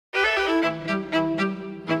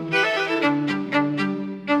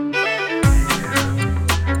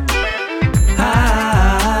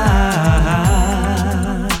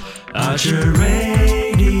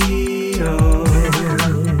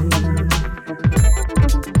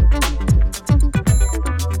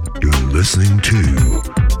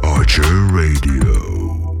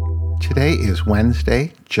is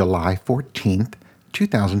Wednesday, July 14th,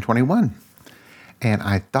 2021. And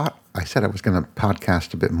I said I was going to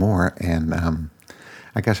podcast a bit more, and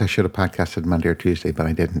I guess I should have podcasted Monday or Tuesday, but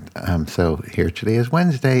I didn't. So here today is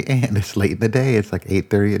Wednesday, and it's late in the day. It's like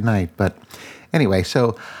 8:30 at night. But anyway,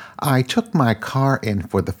 so I took my car in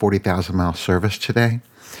for the 40,000 mile service today.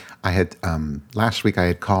 I had last week I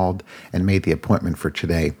had called and made the appointment for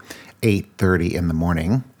today, 8:30 in the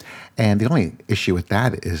morning. And the only issue with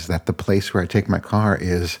that is that the place where I take my car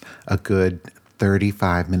is a good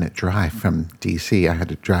 35-minute drive from D.C. I had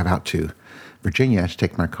to drive out to Virginia to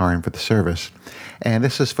take my car in for the service. And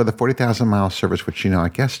this is for the 40,000 mile service, which, I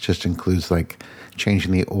guess just includes like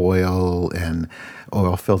changing the oil and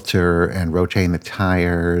oil filter and rotating the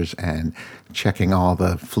tires and checking all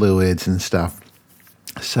the fluids and stuff.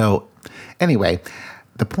 So anyway,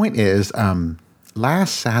 the point is,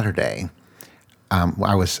 last Saturday,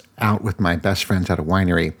 I was out with my best friends at a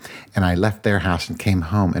winery, and I left their house and came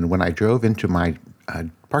home. And when I drove into my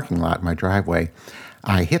parking lot, my driveway,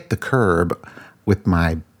 I hit the curb with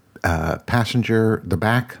my back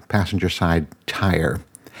passenger side tire.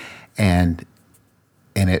 And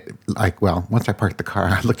it once I parked the car,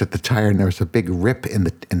 I looked at the tire, and there was a big rip in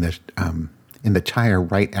the tire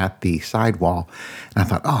right at the sidewall. And I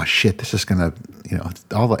thought, oh shit, this is gonna,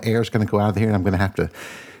 all the air is gonna go out of here, and I'm gonna have to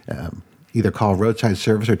either call roadside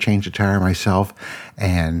service or change the tire myself.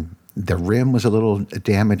 And the rim was a little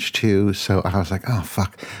damaged too. So I was like, oh,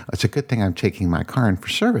 fuck. It's a good thing I'm taking my car in for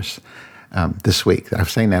service this week. I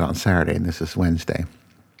was saying that on Saturday, and this is Wednesday.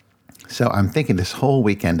 So I'm thinking this whole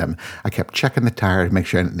weekend, I kept checking the tire to make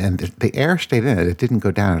sure, and the air stayed in it. It didn't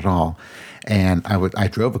go down at all. And I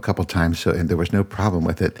drove a couple times, and there was no problem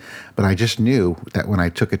with it. But I just knew that when I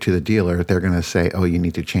took it to the dealer, they're going to say, oh, you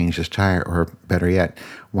need to change this tire, or better yet,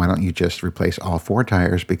 why don't you just replace all 4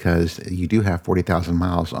 tires, because you do have 40,000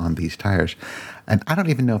 miles on these tires. And I don't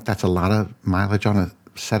even know if that's a lot of mileage on a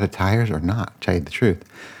set of tires or not, to tell you the truth.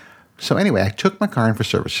 So anyway, I took my car in for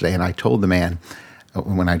service today, and I told the man,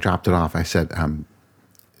 when I dropped it off, I said,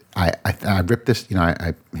 I ripped this,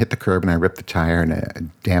 I hit the curb and I ripped the tire and I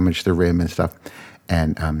damaged the rim and stuff.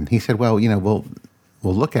 And he said, well, we'll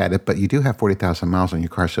look at it, but you do have 40,000 miles on your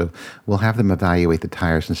car, so we'll have them evaluate the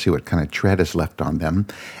tires and see what kind of tread is left on them,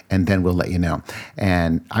 and then we'll let you know.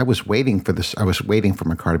 And I was waiting for this. I was waiting for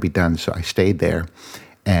my car to be done, so I stayed there.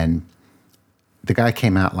 And the guy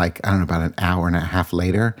came out about an hour and a half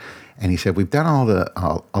later, and he said, we've done all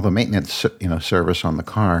the maintenance, service on the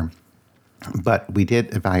car, but we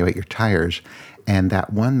did evaluate your tires, and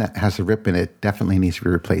that one that has a rip in it definitely needs to be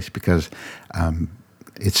replaced because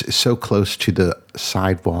it's so close to the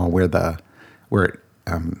sidewall where it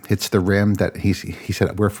hits the rim that he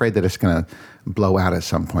said, we're afraid that it's going to blow out at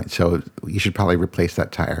some point, so you should probably replace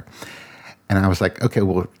that tire. And I was like, okay,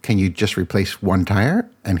 well, can you just replace one tire?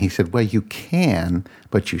 And he said, well, you can,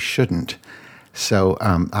 but you shouldn't. So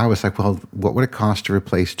I was like, well, what would it cost to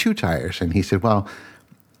replace 2 tires? And he said, well,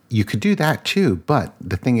 you could do that too. But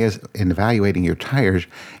the thing is, in evaluating your tires,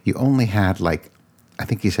 you only had I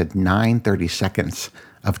think he said 9 seconds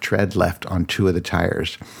of tread left on 2 of the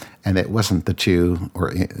tires. And it wasn't the 2,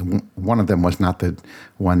 or one of them was not the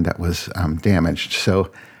one that was damaged.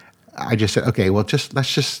 So I just said, okay, well,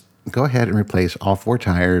 let's just go ahead and replace all 4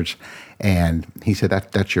 tires. And he said,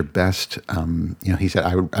 that's your best, he said,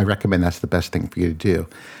 I recommend that's the best thing for you to do.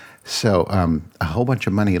 So a whole bunch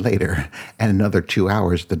of money later and another 2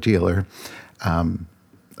 hours at the dealer,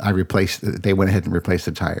 they went ahead and replaced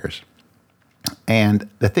the tires. And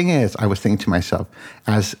the thing is, I was thinking to myself,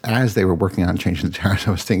 as they were working on changing the tires,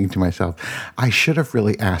 I was thinking to myself, I should have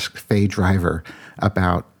really asked Faye Driver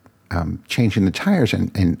about changing the tires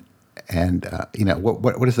and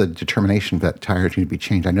what is the determination that tires need to be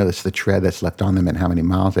changed? I know it's the tread that's left on them and how many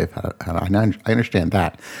miles they've had. I understand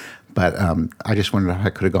that. But I just wondered if I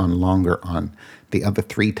could have gone longer on the other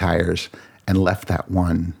 3 tires and left that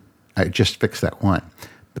one. I just fixed that one.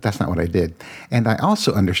 But that's not what I did. And I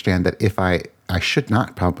also understand that if I should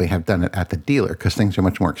not probably have done it at the dealer, because things are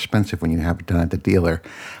much more expensive when you have it done at the dealer.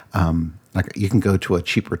 You can go to a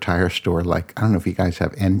cheaper tire store, I don't know if you guys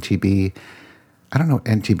have NTB. I don't know what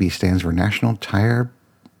NTB stands for, National Tire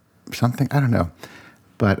something. I don't know.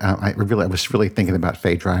 But I was really thinking about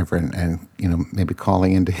Faye Driver and maybe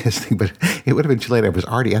calling into his thing. But it would have been too late. I was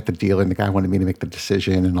already at the dealer, and the guy wanted me to make the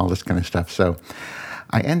decision and all this kind of stuff. So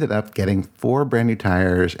I ended up getting 4 brand new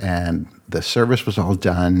tires, and the service was all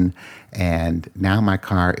done. And now my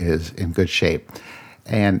car is in good shape.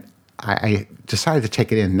 And I decided to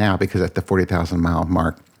take it in now because at the 40,000 mile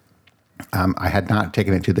mark, I had not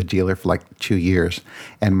taken it to the dealer for 2 years,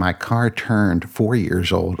 and my car turned 4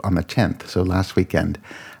 years old on the 10th, so last weekend.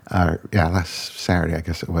 Last Saturday, I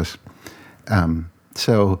guess it was.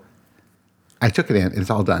 So I took it in. It's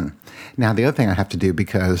all done. Now, the other thing I have to do,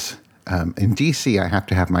 because in D.C., I have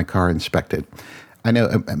to have my car inspected. I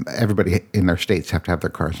know everybody in their states have to have their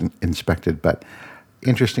cars inspected, but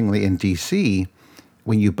interestingly, in D.C.,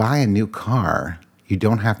 when you buy a new car, you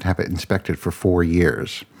don't have to have it inspected for 4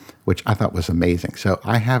 years, which I thought was amazing. So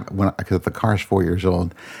I have, because the car is 4 years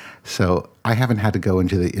old, so I haven't had to go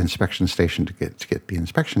into the inspection station to get the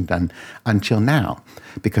inspection done until now,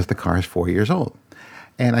 because the car is 4 years old.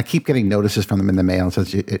 And I keep getting notices from them in the mail and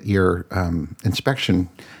says your inspection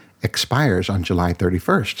expires on July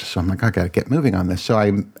 31st. So I'm like, I got to get moving on this. So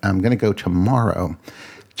I'm going to go tomorrow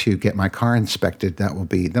to get my car inspected. Then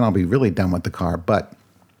I'll be really done with the car. But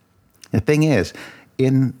the thing is,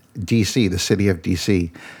 in D.C., the city of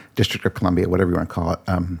D.C., District of Columbia, whatever you want to call it,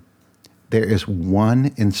 there is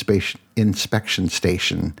one inspection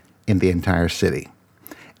station in the entire city.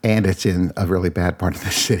 And it's in a really bad part of the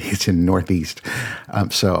city. It's in Northeast.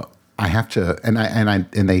 So I have to,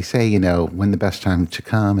 and they say, when the best time to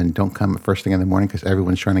come, and don't come first thing in the morning because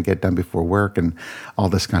everyone's trying to get done before work and all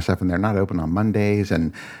this kind of stuff. And they're not open on Mondays,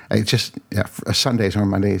 and it's just Sundays or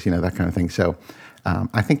Mondays, that kind of thing. So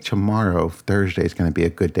I think tomorrow, Thursday, is going to be a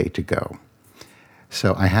good day to go.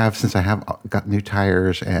 So since I have got new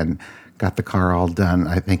tires and got the car all done,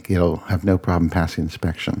 I think it'll have no problem passing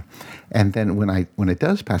inspection. And then when it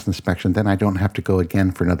does pass inspection, then I don't have to go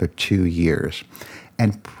again for another 2 years.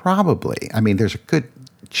 And probably, there's a good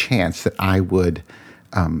chance that I would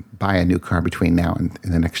buy a new car between now and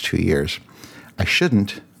in the next 2 years. I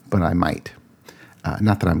shouldn't, but I might.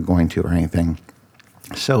 Not that I'm going to or anything.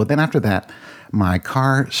 So then after that, my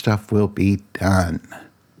car stuff will be done.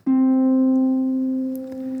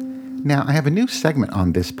 Now, I have a new segment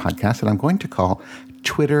on this podcast that I'm going to call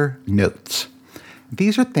Twitter Notes.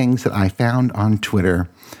 These are things that I found on Twitter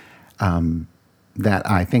that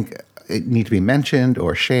I think need to be mentioned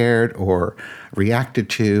or shared or reacted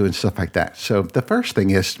to and stuff like that. So the first thing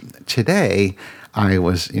is, today I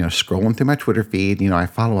was scrolling through my Twitter feed. I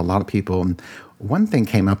follow a lot of people, and one thing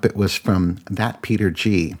came up. It was from That Peter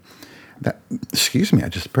G. Excuse me, I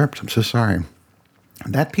just burped. I'm so sorry.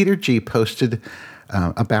 That Peter G posted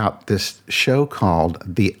about this show called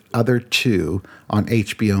The Other Two on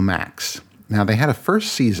HBO Max. Now, they had a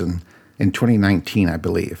first season in 2019, I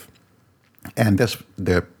believe. And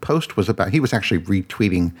the post was about, he was actually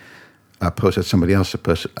retweeting a post that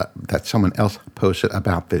someone else posted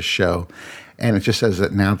about this show. And it just says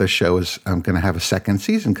that now the show is going to have a second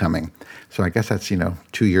season coming. So I guess that's,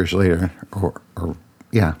 2 years later, or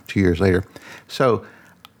 2 years later. So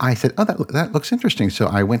I said, oh, that looks interesting. So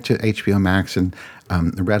I went to HBO Max and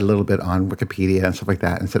read a little bit on Wikipedia and stuff like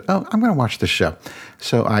that, and said, oh, I'm going to watch this show.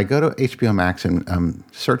 So I go to HBO Max and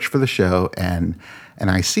search for the show, and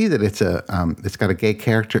I see that it's got a gay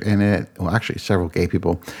character in it. Well, actually, several gay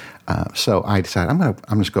people. So I decided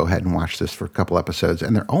I'm just go ahead and watch this for a couple episodes,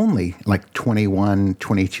 and they're only like 21,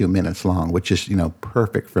 22 minutes long, which is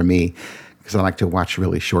perfect for me because I like to watch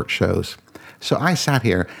really short shows. So I sat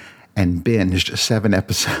here and binged 7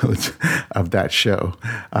 episodes of that show.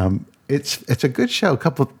 It's a good show. A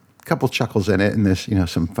couple chuckles in it, and there's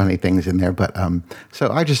some funny things in there. But so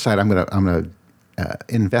I just decided I'm gonna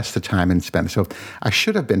invest the time and spend it. So I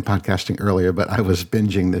should have been podcasting earlier, but I was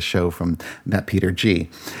binging this show from That Peter G.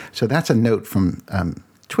 So that's a note from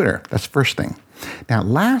Twitter. That's the first thing. Now,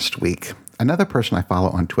 last week, another person I follow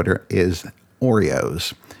on Twitter is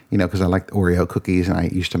Oreos. Because I like Oreo cookies and I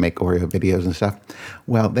used to make Oreo videos and stuff.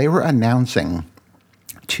 Well, they were announcing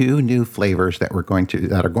 2 new flavors that are going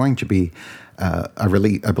to be, I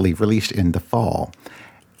believe, released in the fall.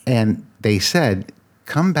 And they said,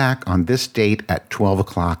 come back on this date at 12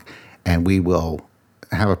 o'clock and we will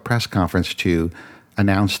have a press conference to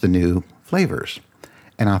announce the new flavors.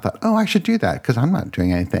 And I thought, oh, I should do that because I'm not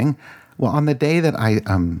doing anything. Well, on the day that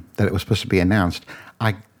that it was supposed to be announced,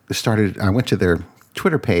 I went to their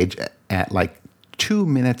Twitter page at like 2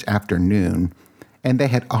 minutes after noon, and they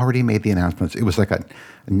had already made the announcements. It was like a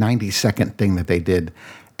 90-second thing that they did,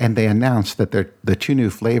 and they announced that the 2 new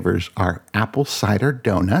flavors are apple cider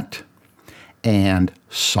donut and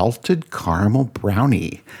salted caramel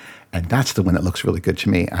brownie, and that's the one that looks really good to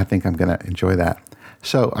me. I think I'm going to enjoy that.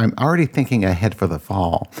 So I'm already thinking ahead for the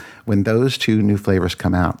fall. When those 2 new flavors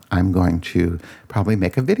come out, I'm going to probably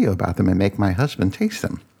make a video about them and make my husband taste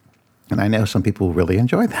them. And I know some people really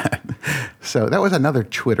enjoy that. So that was another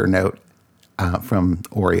Twitter note from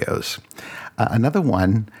Oreos. Another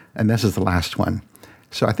one, and this is the last one.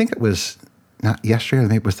 So I think it was not yesterday, I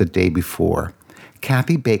think it was the day before.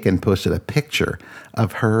 Kathy Bacon posted a picture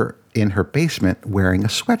of her in her basement wearing a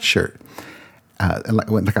sweatshirt.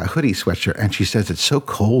 like a hoodie sweatshirt, and she says it's so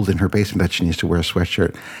cold in her basement that she needs to wear a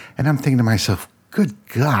sweatshirt. And I'm thinking to myself, good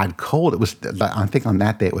God, cold. It was, I think on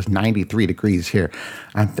that day it was 93 degrees here.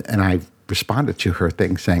 And I responded to her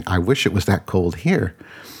thing saying, I wish it was that cold here.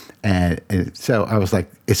 And so I was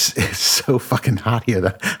like, it's so fucking hot here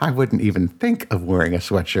that I wouldn't even think of wearing a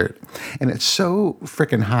sweatshirt. And it's so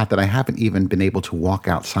freaking hot that I haven't even been able to walk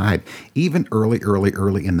outside, even early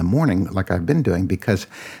in the morning, like I've been doing, because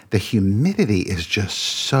the humidity is just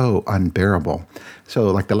so unbearable.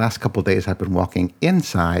 So like the last couple of days, I've been walking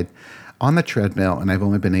inside on the treadmill, and I've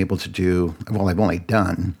only been able to do, well, I've only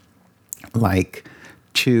done like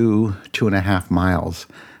 2.5 miles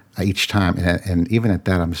each time. And even at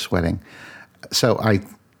that, I'm sweating. So I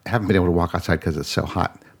haven't been able to walk outside because it's so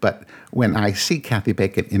hot. But when I see Kathy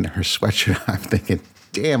Bacon in her sweatshirt, I'm thinking,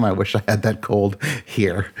 damn, I wish I had that cold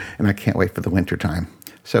here. And I can't wait for the winter time.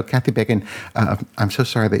 So Kathy Bacon, I'm so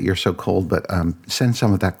sorry that you're so cold, but send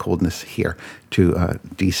some of that coldness here to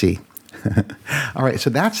DC. All right,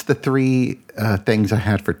 so that's the three things I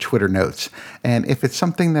had for Twitter notes. And if it's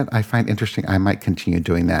something that I find interesting, I might continue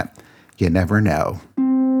doing that. You never know.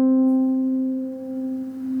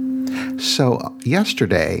 So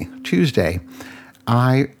yesterday, Tuesday,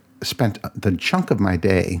 I spent the chunk of my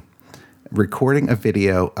day recording a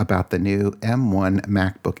video about the new M1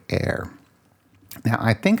 MacBook Air. Now,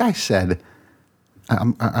 I think I said,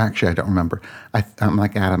 actually, I don't remember. I'm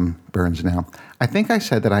like Adam Burns now. I think I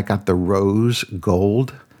said that I got the rose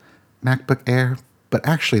gold MacBook Air, but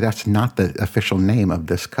actually that's not the official name of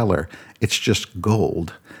this color. It's just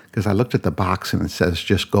gold, because I looked at the box and it says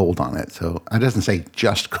just gold on it. So it doesn't say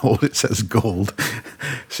just gold, it says gold.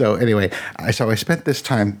 So anyway, I spent this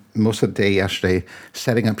time, most of the day yesterday,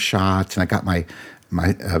 setting up shots, and I got my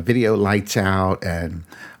video lights out and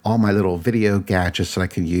all my little video gadgets that I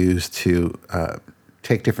could use to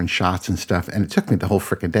take different shots and stuff. And it took me the whole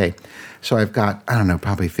freaking day. So I've got, I don't know,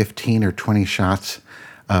 probably 15 or 20 shots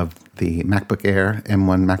of the MacBook Air,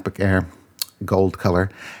 M1 MacBook Air, gold color.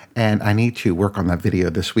 And I need to work on that video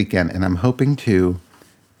this weekend. And I hope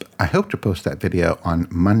to post that video on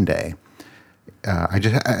Monday. I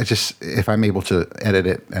just, if I'm able to edit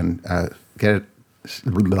it and get it,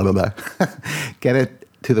 get it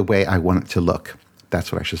to the way I want it to look.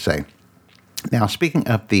 That's what I should say. Now, speaking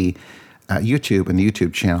of the YouTube and the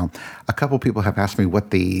YouTube channel, a couple people have asked me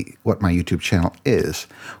what my YouTube channel is.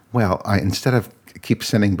 Well, instead of keep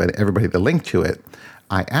sending everybody the link to it,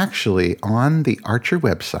 I actually, on the Archer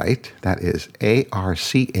website, that is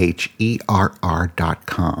ARCHERR.com,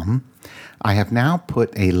 I have now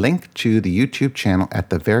put a link to the YouTube channel at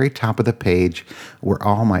the very top of the page where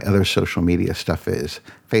all my other social media stuff is.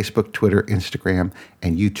 Facebook, Twitter, Instagram,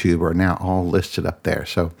 and YouTube are now all listed up there.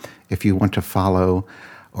 So if you want to follow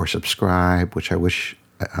or subscribe, which I wish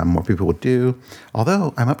more people would do,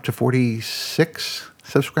 although I'm up to 46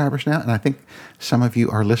 subscribers now, and I think some of you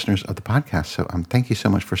are listeners of the podcast, so thank you so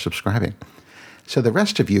much for subscribing. So the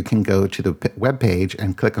rest of you can go to the webpage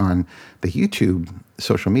and click on the YouTube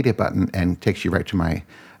social media button, and it takes you right to my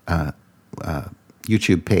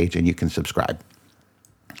YouTube page, and you can subscribe.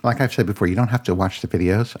 Like I've said before, you don't have to watch the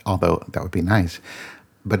videos, although that would be nice,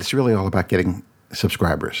 but it's really all about getting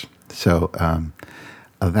subscribers. So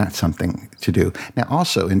that's something to do. Now,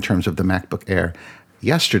 also in terms of the MacBook Air,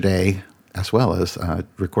 yesterday, as well as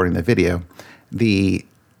recording the video, the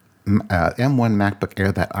M1 MacBook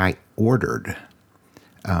Air that I ordered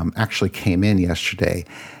actually came in yesterday,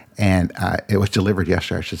 and it was delivered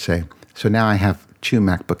yesterday, I should say. So now I have 2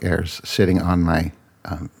 MacBook Airs sitting on my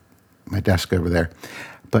desk over there.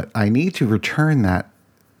 But I need to return that,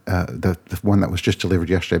 the one that was just delivered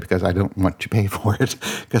yesterday, because I don't want to pay for it,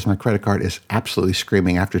 because my credit card is absolutely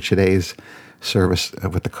screaming after today's service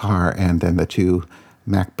with the car, and then the 2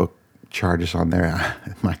 MacBook charges on there.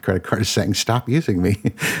 My credit card is saying, stop using me.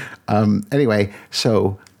 Anyway,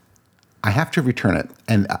 so I have to return it.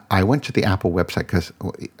 And I went to the Apple website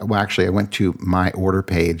I went to my order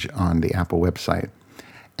page on the Apple website,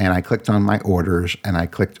 and I clicked on my orders, and I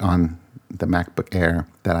clicked on the MacBook Air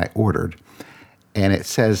that I ordered. And it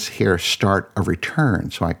says here, start a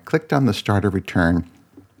return. So I clicked on the start a return,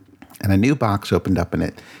 and a new box opened up, and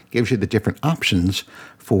it gives you the different options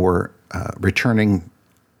for returning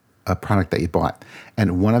a product that you bought.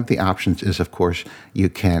 And one of the options is, of course, you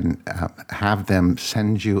can have them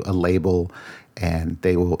send you a label, and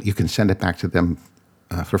you can send it back to them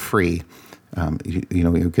for free.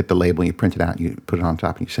 You get the label, you print it out, you put it on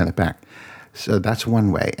top, and you send it back. So that's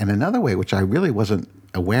one way. And another way, which I really wasn't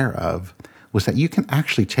aware of, was that you can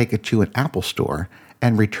actually take it to an Apple store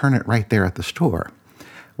and return it right there at the store,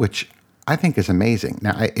 which I think is amazing.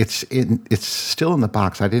 Now it's still in the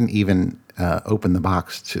box. I didn't even open the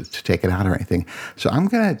box to take it out or anything. So I'm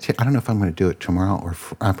gonna. I don't know if I'm going to do it tomorrow or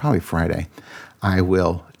probably Friday. I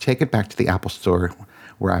will take it back to the Apple Store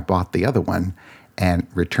where I bought the other one and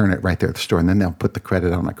return it right there at the store, and then they'll put the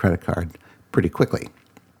credit on my credit card pretty quickly.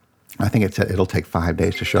 I think it said it'll take 5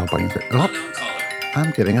 days to show up on your credit. Oh,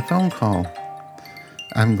 I'm getting a phone call.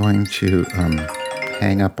 I'm going to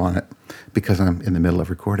hang up on it because I'm in the middle of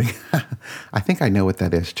recording. I think I know what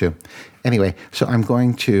that is too. Anyway, so I'm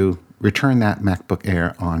going to return that MacBook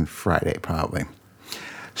Air on Friday probably.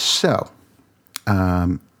 So,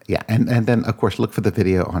 yeah, and then, of course, look for the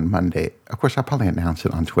video on Monday. Of course, I'll probably announce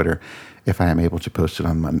it on Twitter if I am able to post it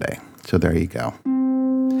on Monday. So there you go.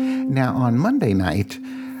 Now, on Monday night,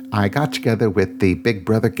 I got together with the Big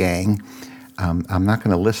Brother gang. I'm not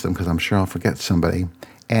going to list them because I'm sure I'll forget somebody.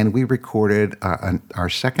 And we recorded our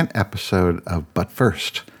second episode of But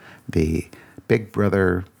First, the Big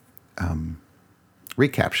Brother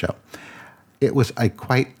recap show. It was a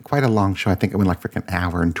quite a long show. I think it went like for an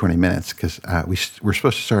hour and 20 minutes because we were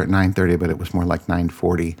supposed to start at 9:30, but it was more like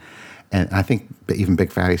 9:40. And I think even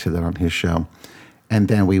Big Fatty said that on his show. And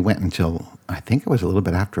then we went until, I think it was a little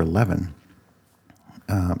bit after 11,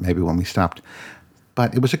 maybe when we stopped.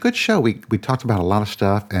 But it was a good show. We talked about a lot of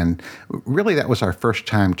stuff. And really that was our first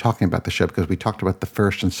time talking about the show because we talked about the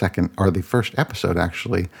first and second, or the first episode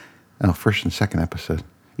actually. No, first and second episode.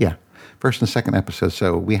 Yeah. First and second episode.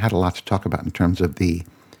 So we had a lot to talk about in terms of the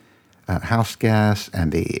house guests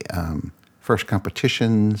and the first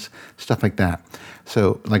competitions, stuff like that.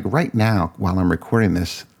 So like right now, while I'm recording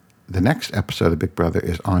this, the next episode of Big Brother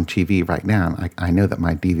is on TV right now. And I know that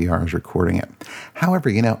my DVR is recording it. However,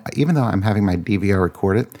 even though I'm having my DVR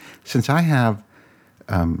record it, since I have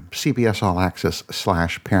CBS All Access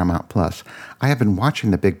 / Paramount Plus, I have been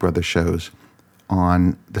watching the Big Brother shows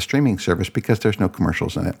on the streaming service because there's no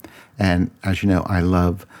commercials in it. And as you know, I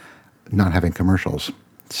love not having commercials.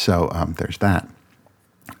 So there's that.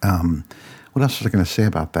 What else was I going to say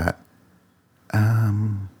about that?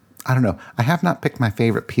 I don't know. I have not picked my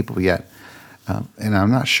favorite people yet. And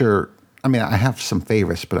I'm not sure. I mean, I have some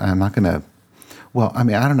favorites, but I'm not going to. Well, I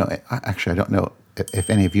mean, I don't know. Actually, I don't know if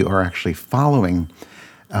any of you are actually following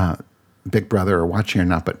Big Brother or watching or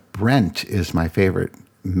not, but Brent is my favorite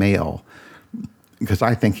male because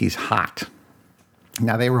I think he's hot.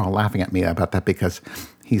 Now, they were all laughing at me about that because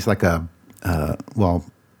he's like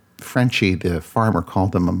Frenchie, the farmer,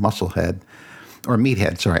 called him a musclehead, or a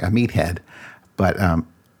meathead, but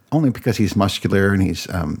only because he's muscular and he's,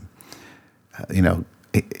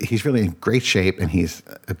 he's really in great shape and he's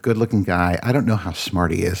a good-looking guy. I don't know how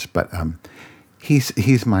smart he is, but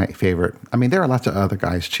he's my favorite. I mean, there are lots of other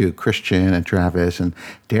guys too, Christian and Travis, and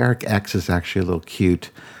Derek X is actually a little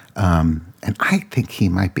cute. And I think he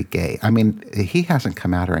might be gay. I mean, he hasn't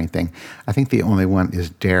come out or anything. I think the only one is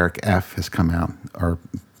Derek F has come out, or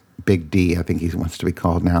Big D, I think he wants to be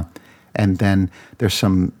called now. And then there's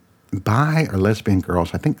some bi or lesbian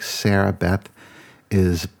girls. I think Sarah Beth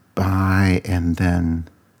is bi, and then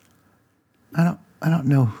I don't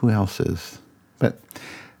know who else is. But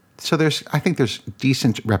so I think there's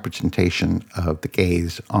decent representation of the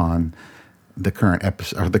gays on the current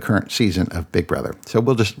episode or the current season of Big Brother. So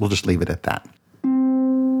we'll just leave it at that.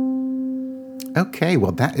 Okay,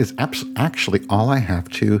 well that is actually all I have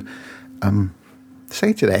to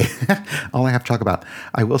say today. All I have to talk about.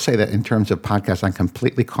 I will say that in terms of podcasts, I'm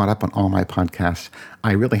completely caught up on all my podcasts.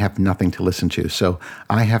 I really have nothing to listen to. So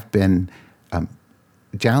I have been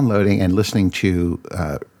downloading and listening to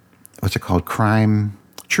what's it called?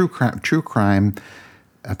 True crime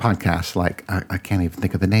podcasts. Like I can't even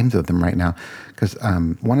think of the names of them right now because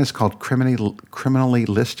one is called Criminally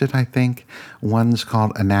Listed, I think. One's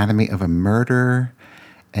called Anatomy of a Murder.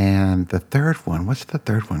 And the third one, what's the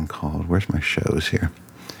third one called? Where's my shows here?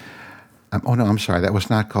 Oh, no, I'm sorry. That was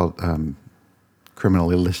not called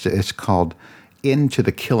Criminally Listed. It's called Into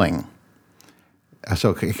the Killing.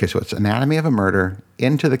 So it's Anatomy of a Murder,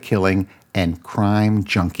 Into the Killing, and Crime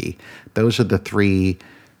Junkie. Those are the three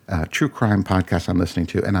true crime podcasts I'm listening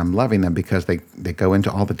to, and I'm loving them because they go into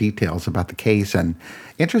all the details about the case. And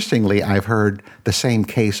interestingly, I've heard the same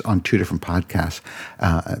case on two different podcasts.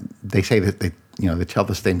 They say that they tell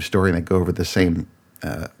the same story and they go over the same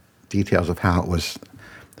details of how it was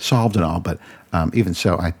solved and all. But even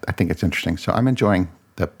so, I think it's interesting. So I'm enjoying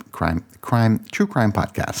the true crime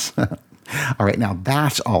podcasts. All right, now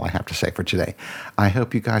that's all I have to say for today. I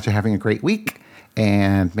hope you guys are having a great week,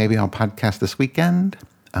 and maybe I'll podcast this weekend.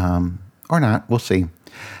 Or not, we'll see.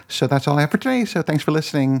 So that's all I have for today. So thanks for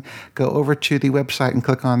listening. Go over to the website and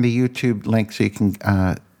click on the YouTube link so you can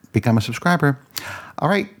become a subscriber. All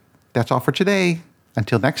right. that's all for today.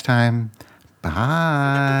 Until next time,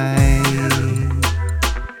 bye.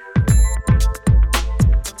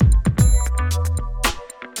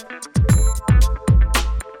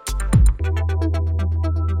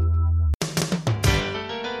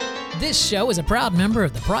 This show is a proud member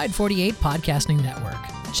of the Pride 48 Podcasting Network.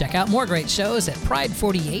 Check out more great shows at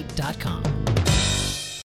pride48.com.